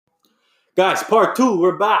Guys, part 2,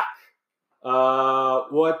 we're back.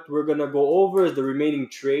 What we're going to go over is the remaining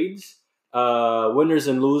trades, winners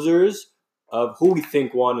and losers of who we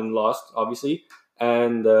think won and lost, obviously,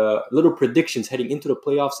 and little predictions heading into the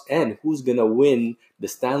playoffs and who's going to win the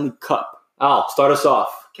Stanley Cup. Al, start us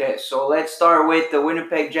off. Okay, so let's start with the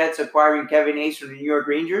Winnipeg Jets acquiring Kevin Hayes from the New York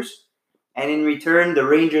Rangers. And in return, the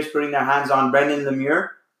Rangers putting their hands on Brendan Lemieux,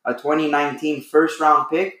 a 2019 first-round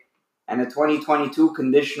pick, and a 2022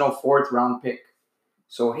 conditional fourth-round pick.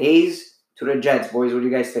 So Hayes to the Jets, boys. What do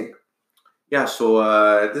you guys think? Yeah, so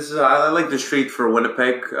I like this trade for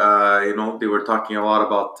Winnipeg. They were talking a lot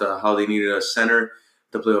about how they needed a center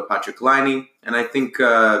to play with Patrick Laine, and I think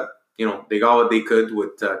they got what they could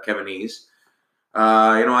with Kevin Hayes.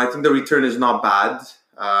 I think the return is not bad.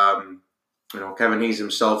 Kevin Hayes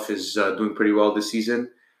himself is doing pretty well this season.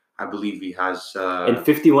 I believe he has in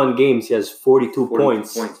 51 games, he has 42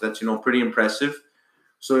 points. That's pretty impressive.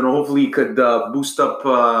 So hopefully he could boost up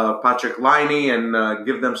Patrick Laine and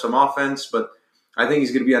give them some offense. But I think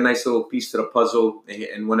he's going to be a nice little piece to the puzzle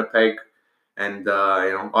in Winnipeg. And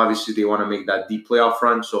obviously they want to make that deep playoff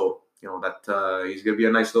run. So that he's going to be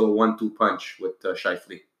a nice little 1-2 punch with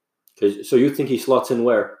Scheifele. So you think he slots in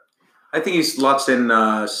where? I think he slots in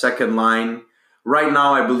second line. Right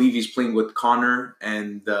now, I believe he's playing with Connor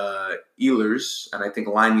and Ehlers, and I think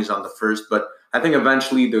Laine's on the first. But I think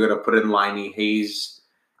eventually they're going to put in Laine, Hayes,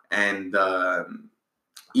 and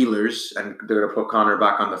Ehlers, and they're going to put Connor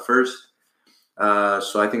back on the first.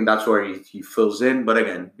 So I think that's where he fills in. But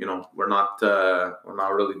again, we're not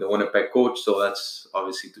really the Winnipeg coach, so that's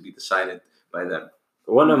obviously to be decided by them.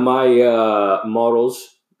 One of my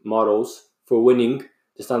models for winning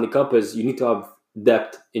the Stanley Cup is you need to have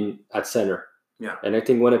depth at center. Yeah. And I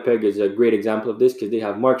think Winnipeg is a great example of this because they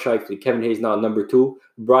have Mark Scheifele, Kevin Hayes now number 2,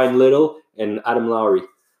 Brian Little, and Adam Lowry.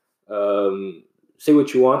 Say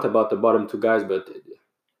what you want about the bottom 2 guys, but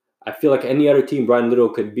I feel like any other team, Brian Little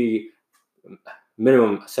could be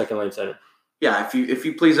minimum second-line center. Yeah, if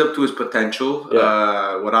he plays up to his potential,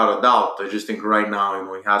 without a doubt. I just think right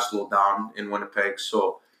now, he has slowed down in Winnipeg,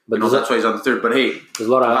 so that's why he's on the third. But hey, there's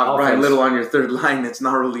a lot of have Brian Little on your third line. It's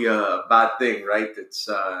not really a bad thing, right? It's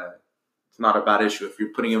not a bad issue if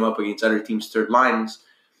you're putting him up against other teams' third lines.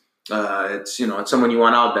 It's someone you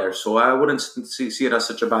want out there, so I wouldn't see it as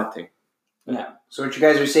such a bad thing. Yeah. So what you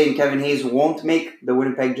guys are saying, Kevin Hayes won't make the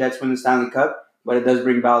Winnipeg Jets win the Stanley Cup, but it does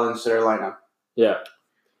bring balance to their lineup. Yeah.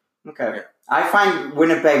 Okay. Yeah. I find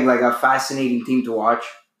Winnipeg like a fascinating team to watch,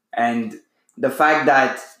 and the fact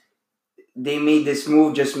that they made this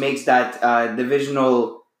move just makes that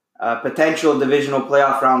potential divisional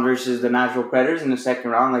playoff round versus the Nashville Predators in the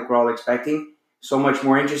second round, like we're all expecting, so much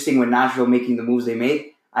more interesting with Nashville making the moves they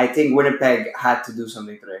made. I think Winnipeg had to do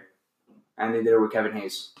something today, and they did it with Kevin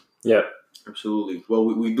Hayes. Yeah. Absolutely. Well,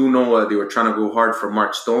 we do know they were trying to go hard for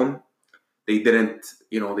Mark Stone. They didn't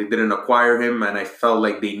acquire him, and I felt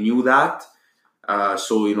like they knew that.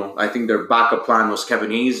 So I think their backup plan was Kevin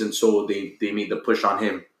Hayes, and so they made the push on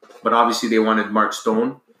him. But obviously they wanted Mark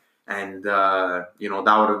Stone, and that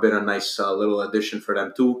would have been a nice little addition for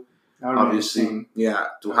them too. Obviously,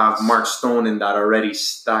 to have Mark Stone in that already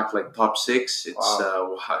stacked like top 6, it's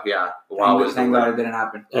wow. Thank God it didn't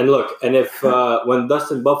happen. And look, and if when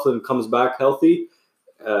Dustin Byfuglien comes back healthy,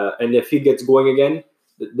 and if he gets going again,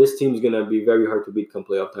 this team's gonna be very hard to beat come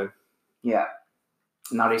playoff time. Yeah.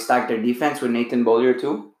 Now they stack their defense with Nathan Beaulieu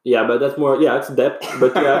too. Yeah, but that's more. Yeah, it's depth.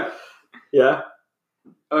 But yeah.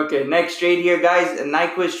 Okay, next trade here, guys.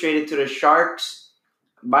 Nyquist traded to the Sharks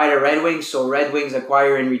by the Red Wings. So Red Wings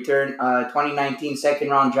acquire in return 2019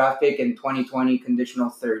 second-round draft pick and 2020 conditional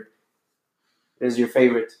third. This is your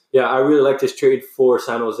favorite. Yeah, I really like this trade for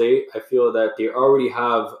San Jose. I feel that they already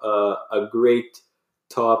have a great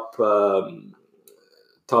top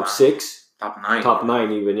 6. Top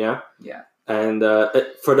 9 even, yeah? Yeah. And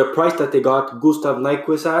for the price that they got Gustav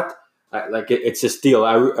Nyquist at, it's a steal.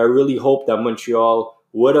 I really hope that Montreal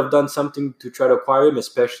would have done something to try to acquire him,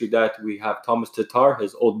 especially that we have Thomas Tatar,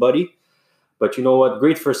 his old buddy. But you know what?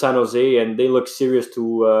 Great for San Jose, and they look serious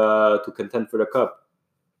to contend for the Cup.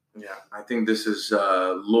 Yeah, I think this is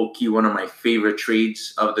low-key one of my favorite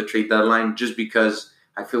trades of the trade deadline, just because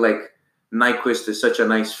I feel like Nyquist is such a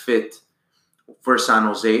nice fit for San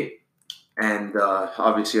Jose. And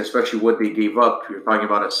obviously, especially what they gave up, you're talking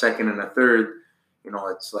about a second and a third.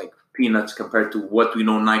 It's like peanuts compared to what we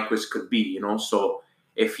know Nyquist could be, So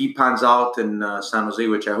if he pans out in San Jose,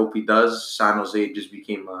 which I hope he does, San Jose just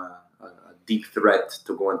became a deep threat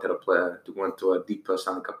to go into a deep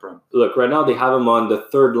Stanley Cup run. Look, right now they have him on the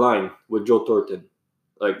third line with Joe Thornton.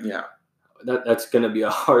 That's gonna be a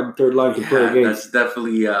hard third line to play Yeah, against. that's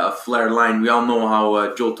definitely a flair line. We all know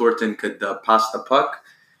how Joe Thornton could pass the puck,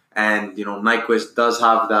 and Nyquist does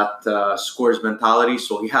have that scores mentality.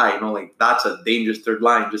 So yeah, like that's a dangerous third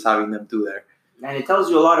line. Just having them two there. And it tells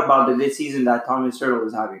you a lot about the good season that Thomas Hurdle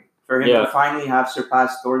is having. For him to finally have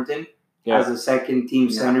surpassed Thornton as a second team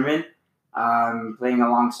centerman, playing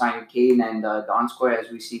alongside Kane and Donskoy, as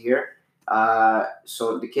we see here.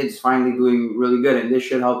 So the kid's finally doing really good, and this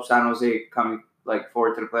should help San Jose coming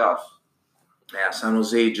forward to the playoffs. Yeah, San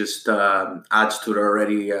Jose just adds to the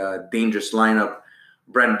already dangerous lineup.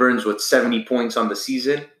 Brent Burns with 70 points on the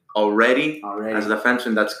season already. As a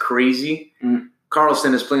defenseman. That's crazy.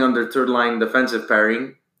 Carlson is playing on their third line defensive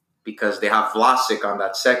pairing because they have Vlasic on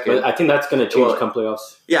that second. But I think that's going to change come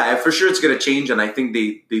playoffs. Yeah, for sure it's going to change, and I think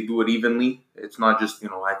they do it evenly. It's not just,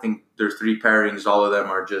 I think there's 3 pairings. All of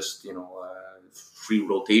them are just, free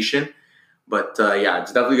rotation. But,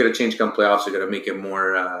 it's definitely going to change come playoffs. They're going to make it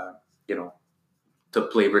more, to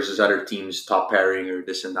play versus other teams, top pairing or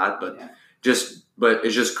this and that. But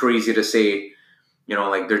it's just crazy to say,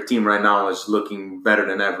 their team right now is looking better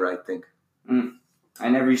than ever, I think.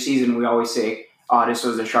 And every season we always say, this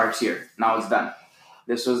was the Sharks year. Now it's done.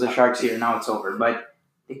 This was the Sharks year. Now it's over. But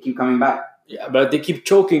they keep coming back. Yeah, but they keep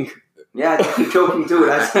choking. Yeah, they keep choking too.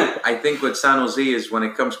 I think with San Jose is when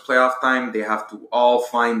it comes playoff time, they have to all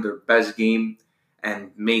find their best game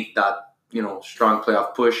and make that, strong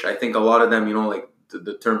playoff push. I think a lot of them,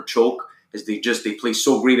 the term choke is they play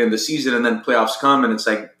so great in the season and then playoffs come and it's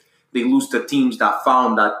like they lose to teams that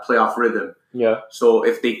found that playoff rhythm. Yeah. So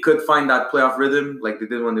if they could find that playoff rhythm like they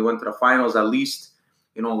did when they went to the finals, at least,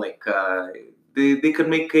 they could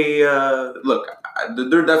make a look.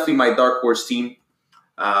 They're definitely my dark horse team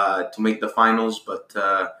to make the finals, but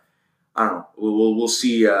I don't know. We'll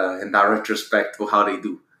see in that retrospect how they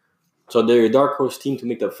do. So they're a dark horse team to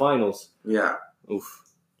make the finals. Yeah. Oof.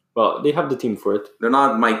 Well, they have the team for it. They're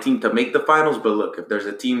not my team to make the finals, but look, if there's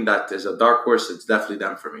a team that is a dark horse, it's definitely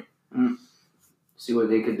them for me. See what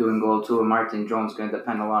they could do in goal too. And Martin Jones going to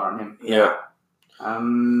depend a lot on him. Yeah.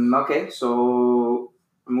 Okay, so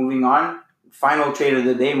moving on. Final trade of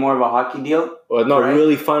the day, more of a hockey deal. Well, not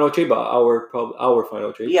really final trade, but our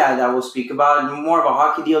final trade. Yeah, that we'll speak about. More of a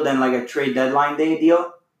hockey deal than like a trade deadline day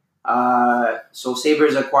deal. So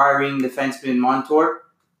Sabres acquiring defenseman Montour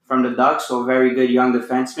from the Ducks, so a very good young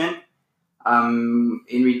defenseman.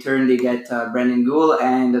 In return, they get Brendan Gould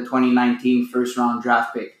and the 2019 first-round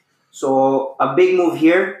draft pick. So a big move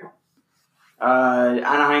here.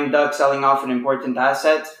 Anaheim Ducks selling off an important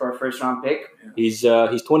asset for a first-round pick. He's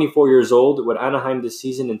 24 years old. With Anaheim this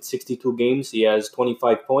season in 62 games, he has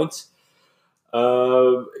 25 points.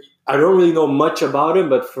 I don't really know much about him,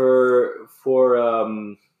 but for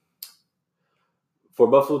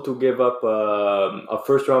Buffalo to give up a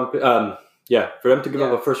first-round pick, for them to give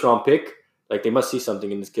up a first-round pick, like they must see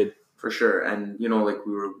something in this kid. For sure, and we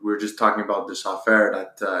were just talking about this off air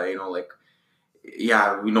that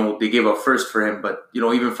they gave up first for him, but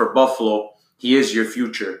even for Buffalo, he is your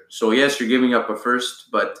future. So yes, you're giving up a first,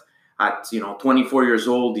 but at 24 years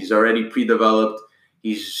old, he's already pre-developed.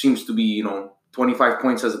 He seems to be 25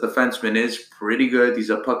 points as a defenseman is pretty good. He's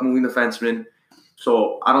a puck-moving defenseman,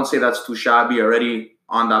 so I don't say that's too shabby. Already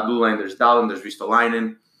on that blue line, there's Dallin, there's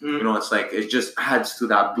Ristolainen. It's like it just adds to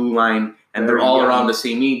that blue line. And they're all around the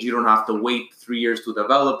same age. You don't have to wait 3 years to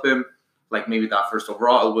develop him, like maybe that first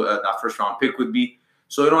round pick would be.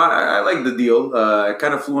 So I like the deal. It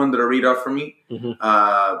kind of flew under the radar for me,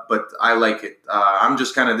 but I like it. I'm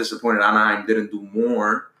just kind of disappointed Anaheim didn't do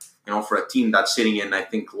more. For a team that's sitting in I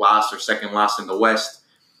think last or second last in the West,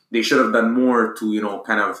 they should have done more to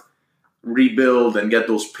kind of rebuild and get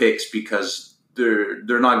those picks because.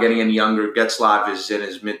 They're not getting any younger. Getzlav is in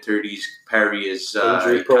his mid-30s. Perry is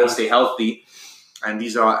can't stay healthy, and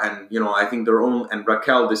I think their own and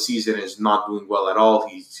Raquel this season is not doing well at all.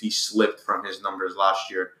 He slipped from his numbers last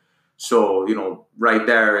year, so right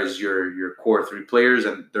there is your core 3 players,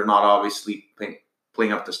 and they're not obviously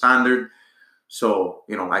playing up to standard. So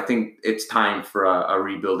I think it's time for a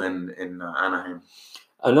rebuild in Anaheim.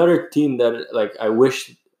 Another team that I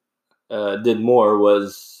wish did more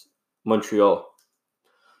was Montreal.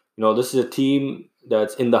 This is a team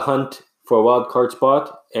that's in the hunt for a wild card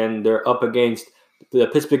spot, and they're up against the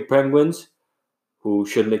Pittsburgh Penguins, who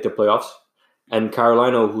should make the playoffs, and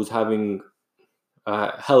Carolina, who's having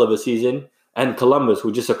a hell of a season, and Columbus,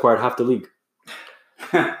 who just acquired half the league.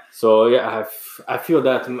 So yeah, I feel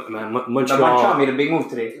that Montreal made a big move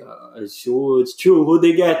today. It's true. Who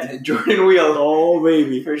they get? Jordan Wheel. Oh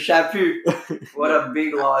baby, for Chapu. What a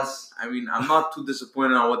big loss. I mean, I'm not too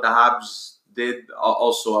disappointed on what the Habs did.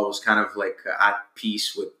 Also, I was kind of like at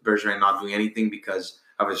peace with Bergevin not doing anything because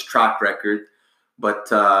of his track record. But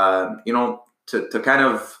to kind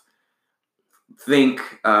of think,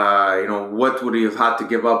 what would he have had to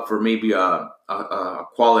give up for maybe a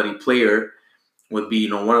quality player would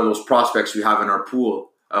be, one of those prospects we have in our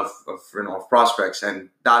pool of prospects, and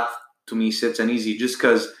that to me sits uneasy just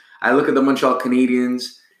because I look at the Montreal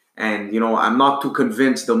Canadiens. And, I'm not too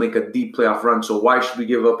convinced they'll make a deep playoff run. So why should we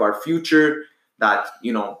give up our future that,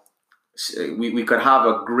 we could have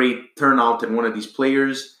a great turnout in one of these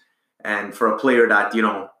players, and for a player that,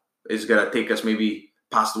 is going to take us maybe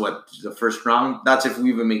past the first round? That's if we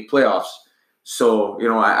even make playoffs. So,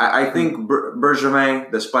 I think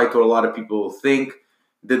Bergevin, despite what a lot of people think,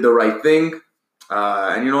 did the right thing.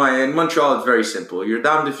 And, in Montreal, it's very simple. You're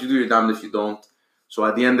damned if you do, you're damned if you don't. So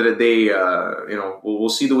at the end of the day, we'll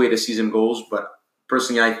see the way the season goes. But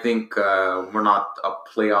personally, I think we're not a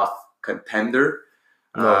playoff contender.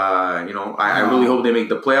 No. I really hope they make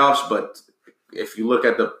the playoffs. But if you look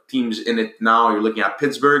at the teams in it now, you're looking at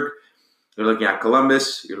Pittsburgh, you're looking at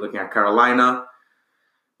Columbus, you're looking at Carolina.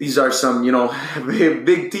 These are some,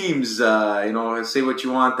 big teams. Say what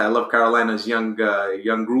you want. I love Carolina's young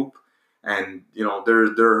group, and they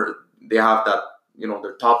have that.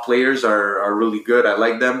 Their top players are really good. I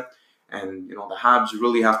like them. And, the Habs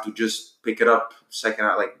really have to just pick it up second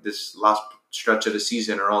out, like this last stretch of the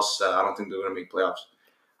season, or else I don't think they're going to make playoffs.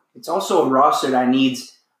 It's also a roster that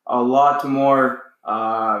needs a lot more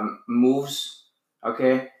moves,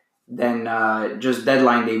 okay, than just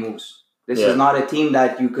deadline day moves. This is not a team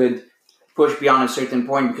that you could push beyond a certain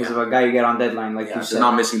point because of a guy you get on deadline, like you said. They're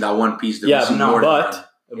not missing that one piece. They're missing more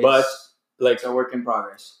but it's a work in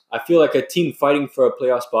progress. I feel like a team fighting for a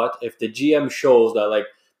playoff spot, if the GM shows that like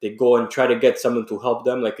they go and try to get someone to help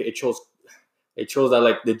them, like it shows that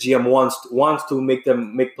like the GM wants to make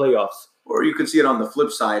them make playoffs. Or you could see it on the flip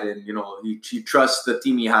side, and he trusts the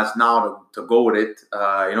team he has now to go with it.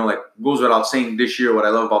 Like goes without saying, this year what I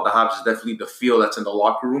love about the Habs is definitely the feel that's in the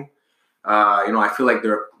locker room. I feel like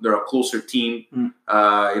they're a closer team.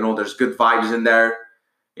 There's good vibes in there.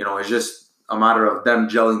 It's just a matter of them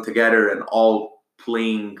gelling together and all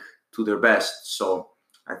playing to their best. So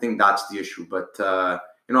I think that's the issue. But,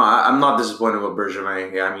 I'm not disappointed with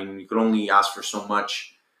Bergevin. I mean, you could only ask for so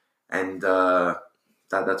much. And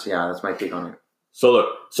that's my take on it. So look,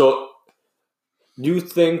 do you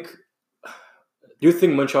think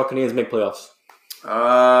Montreal Canadiens make playoffs?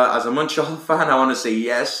 As a Montreal fan, I want to say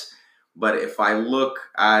yes. But if I look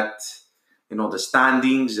at, the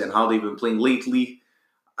standings and how they've been playing lately,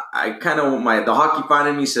 I kind of the hockey fan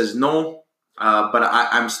in me says no, but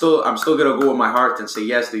I'm still gonna go with my heart and say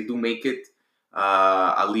yes, they do make it,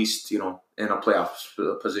 at least in a playoff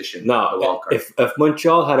position. Now, if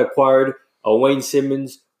Montreal had acquired a Wayne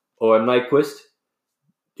Simmons or a Nyquist,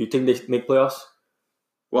 do you think they make playoffs?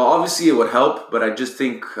 Well, obviously it would help, but I just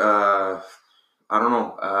think I don't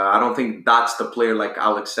know. I don't think that's the player, like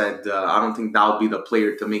Alex said. I don't think that'll be the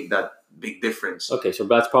player to make that big difference. Okay, so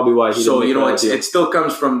that's probably why he didn't make it still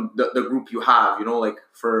comes from the group you have. Like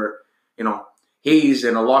for Hayes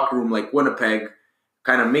in a locker room like Winnipeg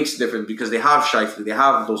kind of makes a difference because they have Scheifele, they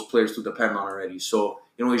have those players to depend on already. So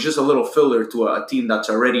he's just a little filler to a team that's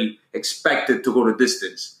already expected to go the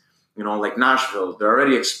distance. Like Nashville, they're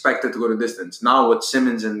already expected to go the distance. Now with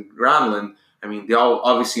Simmons and Granlund, I mean, they all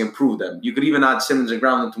obviously improved them. You could even add Simmons and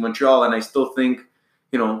Granlund to Montreal, and I still think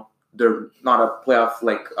they're not a playoff,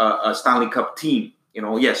 like a Stanley Cup team.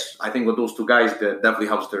 Yes, I think with those two guys, that definitely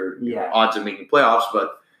helps their odds of making playoffs.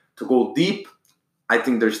 But to go deep, I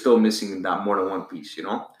think they're still missing that more than one piece,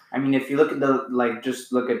 I mean, if you look at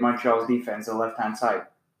just look at Montreal's defense, the left-hand side.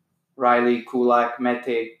 Riley, Kulak,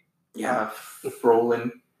 Mete,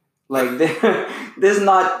 Brolin. Like,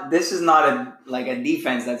 this is not a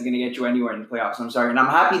defense that's going to get you anywhere in the playoffs. I'm sorry. And I'm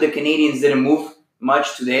happy the Canadiens didn't move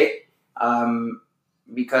much today.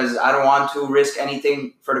 Because I don't want to risk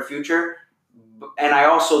anything for the future. And I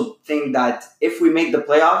also think that if we make the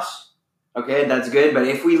playoffs, okay, that's good. But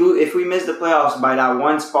if we miss the playoffs by that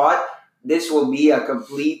one spot, this will be a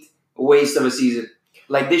complete waste of a season.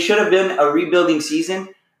 Like, this should have been a rebuilding season.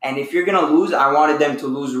 And if you're going to lose, I wanted them to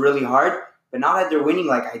lose really hard. But now that they're winning,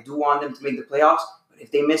 like, I do want them to make the playoffs. But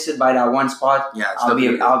if they miss it by that one spot,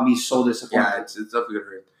 I'll be so disappointed. Yeah, it's definitely going to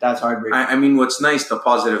hurt. That's heartbreaking. I mean, what's nice, the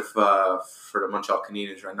positive for the Montreal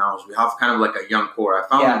Canadiens right now is we have kind of like a young core. I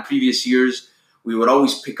found in previous years, we would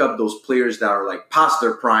always pick up those players that are like past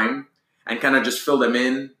their prime and kind of just fill them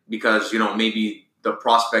in because, maybe the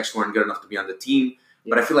prospects weren't good enough to be on the team.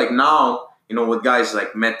 Yeah. But I feel like now, with guys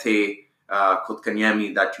like Mete,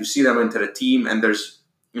 Kotkaniemi, that you see them into the team and there's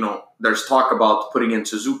there's talk about putting in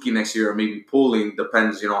Suzuki next year or maybe pulling.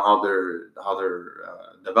 Depends, how they're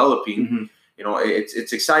developing. Mhm.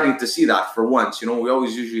 It's exciting to see that for once. We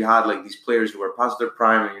always usually had like these players who are past their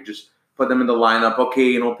prime, and you just put them in the lineup.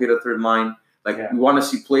 Okay, pay the third line. Like Yeah. we want to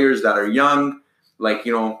see players that are young, like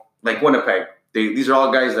like Winnipeg. These are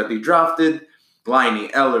all guys that they drafted. Laine,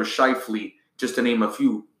 Eller, Scheifele, just to name a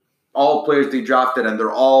few. All players they drafted, and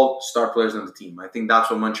they're all star players on the team. I think that's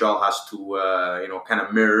what Montreal has to, kind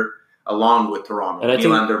of mirror along with Toronto. And I think-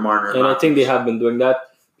 Nylander, Marner, And I think they Matthews. have been doing that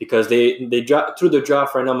because they through the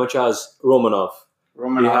draft right now. Montreal has Romanov. We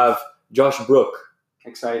Romanov, have Josh Brook.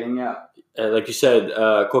 exciting, yeah. Like you said,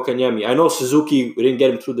 Kokanyemi. I know Suzuki. We didn't get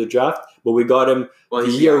him through the draft, but we got him Well, the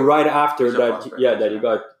he's year young. right after He's a that. prospect,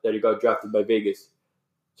 That he got drafted by Vegas.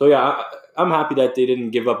 So yeah, I'm happy that they didn't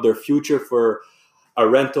give up their future for a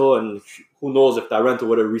rental, and who knows if that rental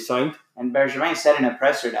would have resigned. And Bergevin said in a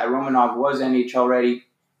presser that Romanov was NHL ready,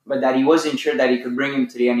 but that he wasn't sure that he could bring him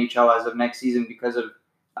to the NHL as of next season because of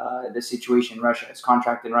the situation in Russia, his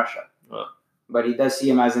contract in Russia. Oh. But he does see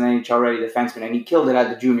him as an NHL ready defenseman, and he killed it at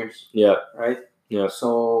the juniors, Yeah, right? yeah.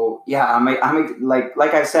 So yeah, I'm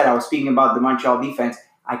like I said, I was speaking about the Montreal defense.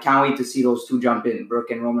 I can't wait to see those two jump in, Brook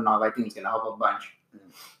and Romanov. I think it's gonna help a bunch.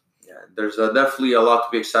 Yeah, there's definitely a lot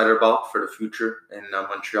to be excited about for the future in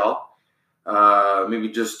Montreal. Maybe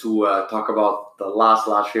just to talk about the last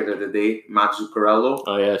trade of the day, Matt Zuccarello.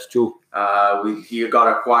 Oh yeah, it's true. He got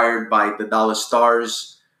acquired by the Dallas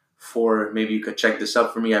Stars for, maybe you could check this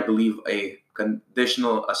up for me, I believe a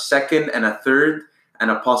second and a third,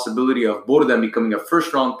 and a possibility of both of them becoming a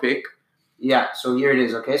first-round pick. Yeah, so here it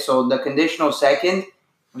is. Okay, so the conditional second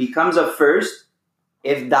becomes a first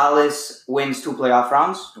if Dallas wins 2 playoff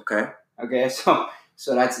rounds. Okay. Okay, so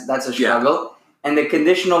that's a struggle. And the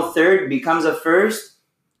conditional third becomes a first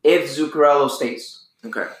if Zuccarello stays.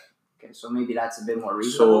 Okay. Okay, so maybe that's a bit more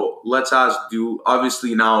reasonable. So let's ask,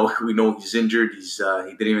 obviously now we know he's injured. He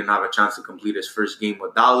didn't even have a chance to complete his first game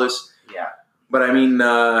with Dallas. Yeah. But I mean,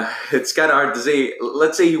 it's kind of hard to say.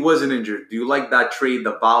 Let's say he wasn't injured. Do you like that trade,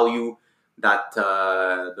 the value that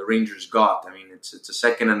the Rangers got? I mean, it's a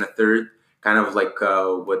second and a third, kind of like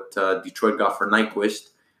what Detroit got for Nyquist.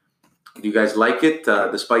 Do you guys like it,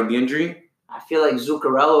 despite the injury? I feel like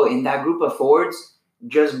Zuccarello in that group of forwards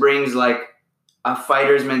just brings like a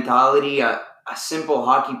fighter's mentality, a simple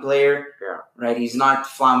hockey player. Yeah. Right? He's not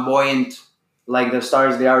flamboyant like the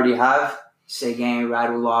stars they already have. Seguin,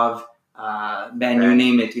 Radulov, Ben, you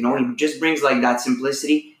name it. He just brings like that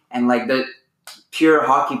simplicity and like the pure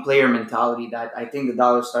hockey player mentality that I think the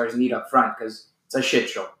Dallas Stars need up front because it's a shit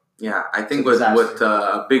show. Yeah, I think It's a what disaster.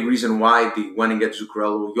 a big reason why they went and get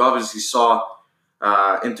Zuccarello. You obviously saw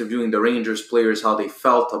interviewing the Rangers players how they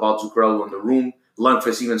felt about Zuccarello in the room.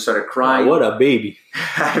 Lundqvist even started crying. What a baby.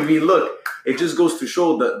 I mean, look, it just goes to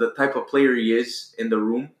show the type of player he is in the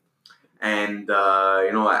room. And,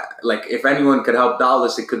 like if anyone could help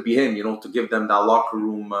Dallas, it could be him, to give them that locker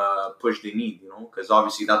room push they need, because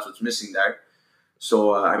obviously that's what's missing there.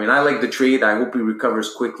 So, I mean, I like the trade. I hope he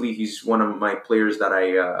recovers quickly. He's one of my players that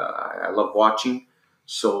I love watching.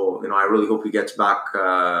 So, I really hope he gets back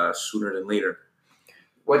sooner than later.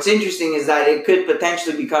 What's interesting is that it could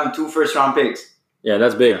potentially become 2 first-round picks. Yeah,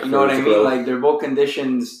 that's big. You know what I mean? Like they're both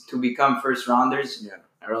conditions to become first-rounders. Yeah.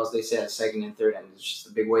 Or else they say a second and third, and it's just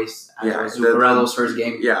a big waste. Yeah, Zuccarello's first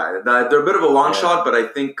game. Yeah, they're a bit of a long shot, but I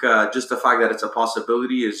think just the fact that it's a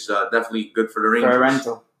possibility is definitely good for the Rangers. For a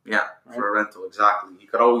rental. Yeah, Right. for a rental, exactly. You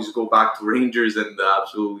could always go back to Rangers and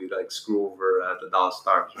absolutely screw over the Dallas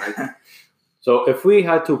Stars, right? So if we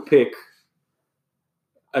had to pick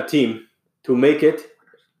a team to make it,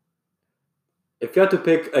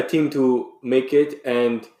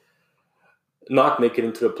 and not make it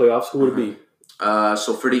into the playoffs, who would it be?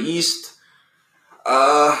 So for the East,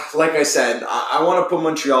 like I said, I want to put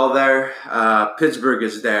Montreal there. Pittsburgh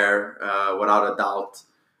is there, without a doubt.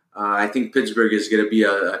 I think Pittsburgh is going to be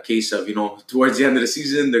a case of, towards the end of the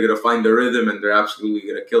season, they're going to find the rhythm and they're absolutely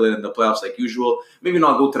going to kill it in the playoffs like usual. Maybe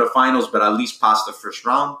not go to the finals, but at least pass the first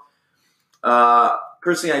round.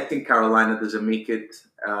 Personally, I think Carolina doesn't make it.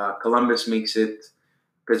 Columbus makes it.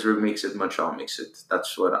 Pittsburgh makes it. Montreal makes it.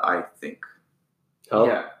 That's what I think. Oh.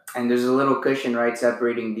 Yeah. And there's a little cushion, right,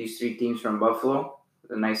 separating these 3 teams from Buffalo.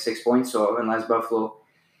 A nice 6 points. So unless Buffalo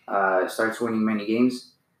starts winning many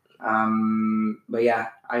games. But yeah,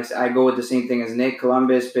 I go with the same thing as Nick.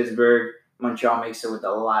 Columbus, Pittsburgh, Montreal makes it with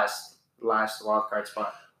the last wild card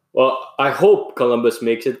spot. Well, I hope Columbus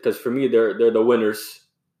makes it because for me, they're the winners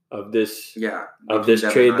of this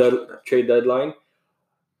trade deadline.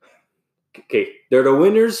 Okay, they're the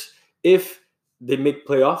winners if they make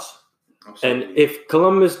playoffs. Absolutely. And if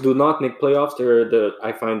Columbus do not make playoffs,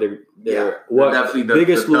 I find they're They're what definitely the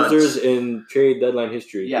biggest duds. losers in trade deadline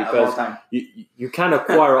history. Yeah, of all Because time. you can't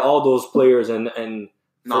acquire all those players and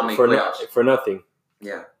Not make for playoffs. for nothing.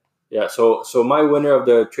 Yeah. Yeah, so my winner of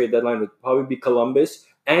the trade deadline would probably be Columbus,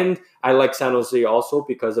 and I like San Jose also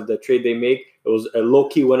because of the trade they make. It was a low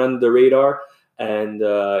key went under the radar, and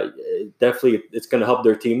definitely it's going to help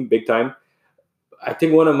their team big time. I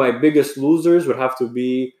think one of my biggest losers would have to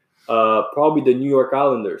be probably the New York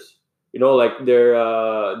Islanders. You know, like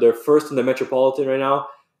they're first in the Metropolitan right now,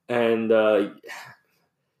 and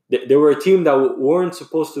they were a team that weren't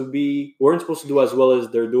supposed to do as well as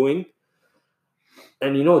they're doing.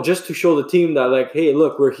 And just to show the team that, like, hey,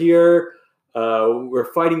 look, we're here,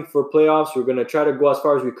 we're fighting for playoffs. We're gonna try to go as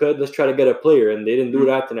far as we could. Let's try to get a player, and they didn't do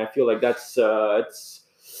that. And I feel like that's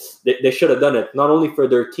they should have done it, not only for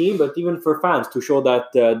their team but even for fans, to show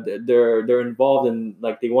that they're involved and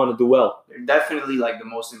like they want to do well. They're definitely like the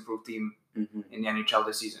most improved team in the NHL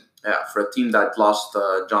this season. Yeah, for a team that lost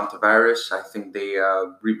John Tavares, I think they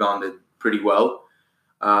rebounded pretty well.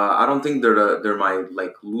 I don't think they're my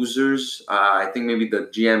like losers. I think maybe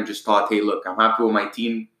the GM just thought, hey, look, I'm happy with my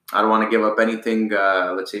team. I don't want to give up anything.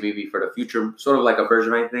 Let's say maybe for the future, sort of like a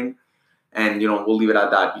version right thing, and we'll leave it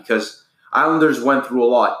at that because Islanders went through a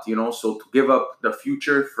lot. So to give up the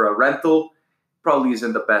future for a rental probably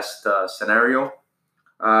isn't the best scenario.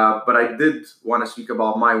 But I did want to speak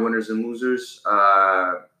about my winners and losers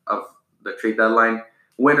of the trade deadline.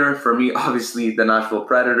 Winner for me, obviously, the Nashville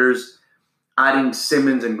Predators. Adding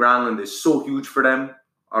Simmons and Granlund is so huge for them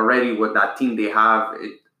already with that team they have.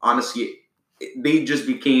 They just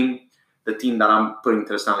became the team that I'm putting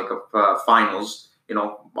to the Stanley Cup Finals.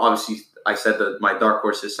 Obviously, I said that my dark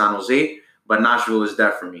horse is San Jose, but Nashville is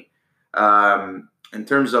there for me. In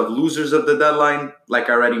terms of losers of the deadline, like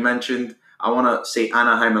I already mentioned, I want to say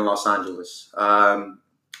Anaheim and Los Angeles.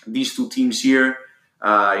 These two teams here,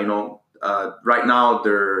 right now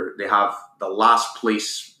they have the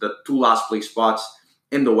two last place spots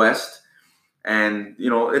in the West, and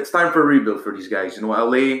it's time for a rebuild for these guys.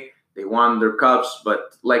 LA, they won their cups,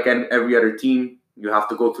 but like every other team, you have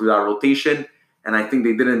to go through that rotation. And I think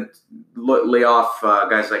they didn't lay off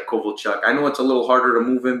guys like Kovalchuk. I know it's a little harder to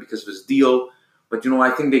move him because of his deal, but I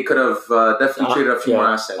think they could have definitely traded a few more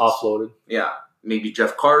assets. Offloaded. Yeah, maybe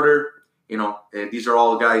Jeff Carter. These are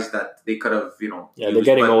all guys that they could have, Yeah, used. they're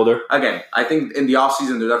getting older. Again, I think in the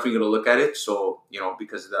offseason, they're definitely going to look at it. So,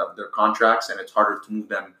 because of their contracts, and it's harder to move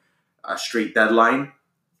them a straight deadline.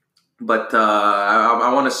 But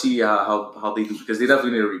I want to see how they do, because they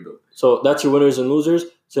definitely need a rebuild. So that's your winners and losers.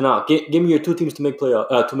 So now, give me your two teams to make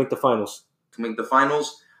to make the finals. To make the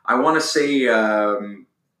finals, I want to say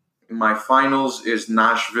my finals is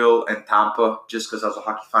Nashville and Tampa, just because as a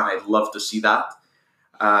hockey fan, I'd love to see that.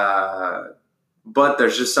 But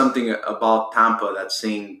there's just something about Tampa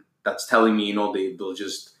that's telling me, they'll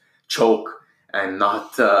just choke and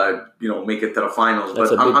not, make it to the finals.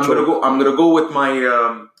 That's but I'm gonna go with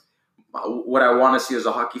my what I want to see as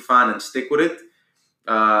a hockey fan and stick with it.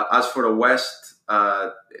 As for the West,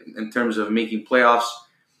 in terms of making playoffs,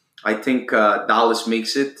 I think Dallas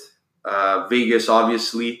makes it. Vegas,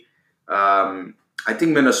 obviously. I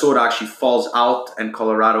think Minnesota actually falls out and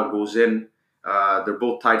Colorado goes in. They're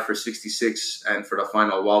both tied for 66 and for the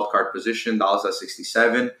final wildcard position. Dallas at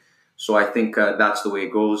 67. So I think that's the way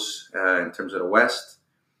it goes in terms of the West.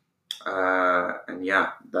 And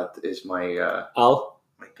yeah, that is my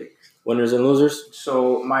my pick. Winners and losers.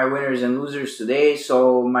 So my winners and losers today.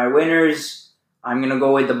 So my winners, I'm going to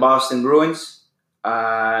go with the Boston Bruins.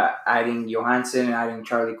 Adding Johansson and adding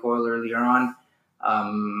Charlie Coyle earlier on.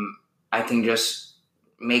 I think just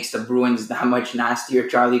makes the Bruins that much nastier.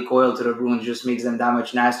 Charlie Coyle to the Bruins just makes them that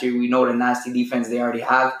much nastier. We know the nasty defense they already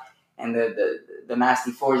have and the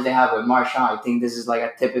nasty forwards they have with Marchand. I think this is like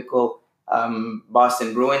a typical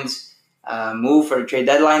Boston Bruins move for the trade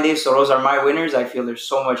deadline day. So those are my winners. I feel they're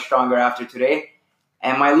so much stronger after today.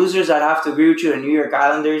 And my losers, I'd have to agree with you, the New York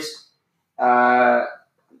Islanders.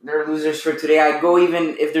 They're losers for today. I'd go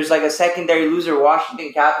even if there's like a secondary loser,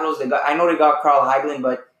 Washington Capitals. I know they got Carl Hagelin,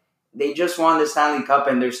 but they just won the Stanley Cup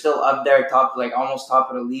and they're still up there, almost top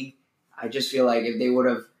of the league. I just feel like if they would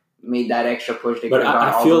have made that extra push, they could have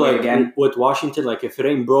gone all the way again. With Washington, like if it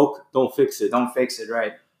ain't broke, don't fix it. Don't fix it,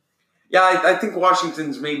 right? Yeah, I think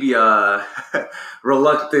Washington's maybe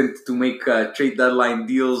reluctant to make trade deadline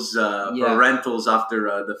deals for rentals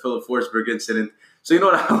after the Philip Forsberg incident. So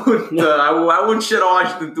I wouldn't shit on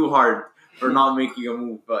Washington too hard for not making a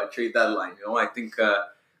move trade deadline. I think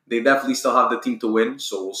they definitely still have the team to win.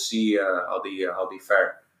 So we'll see how they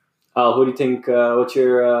fare. Who do you think? What's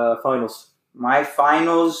your finals? My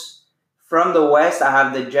finals From the West, I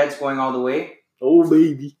have the Jets going all the way. Oh,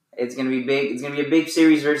 baby. It's gonna be big. It's gonna be a big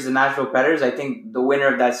series versus the Nashville Predators. I think the winner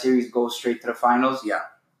of that series goes straight to the finals. Yeah.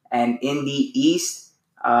 And in the East,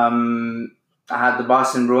 I have the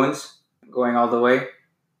Boston Bruins going all the way.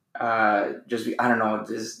 I don't know,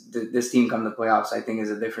 this team come to playoffs, I think,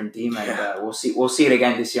 is a different team, and we'll see it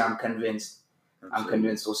again this year. I'm convinced. Absolutely. I'm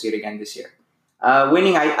convinced we'll see it again this year.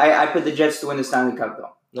 Winning, I put the Jets to win the Stanley Cup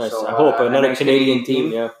though. Nice. So, I hope another nice Canadian team.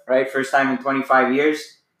 Yeah. Right, first time in 25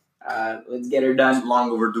 years. Let's get her It's done. long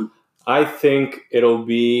overdue. I think it'll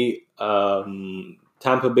be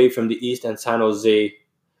Tampa Bay from the East and San Jose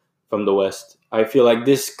from the West. I feel like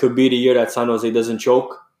this could be the year that San Jose doesn't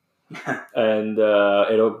choke. And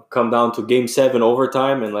it'll come down to Game 7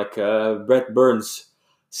 overtime and like Brett Burns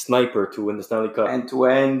sniper to win the Stanley Cup. End to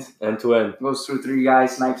end. End to end. Goes through 3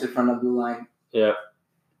 guys, snipes it from the blue line. Yeah.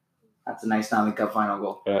 That's a nice Stanley Cup final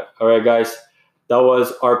goal. Yeah. All right, guys. That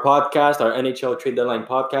was our podcast, our NHL Trade Deadline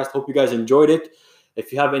podcast. Hope you guys enjoyed it.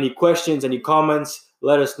 If you have any questions, any comments,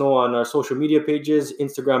 let us know on our social media pages,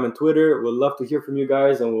 Instagram and Twitter. We'd love to hear from you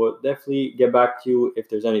guys, and we'll definitely get back to you if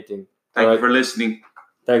there's anything. Thank you for listening.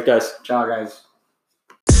 Thanks, guys. Ciao, guys.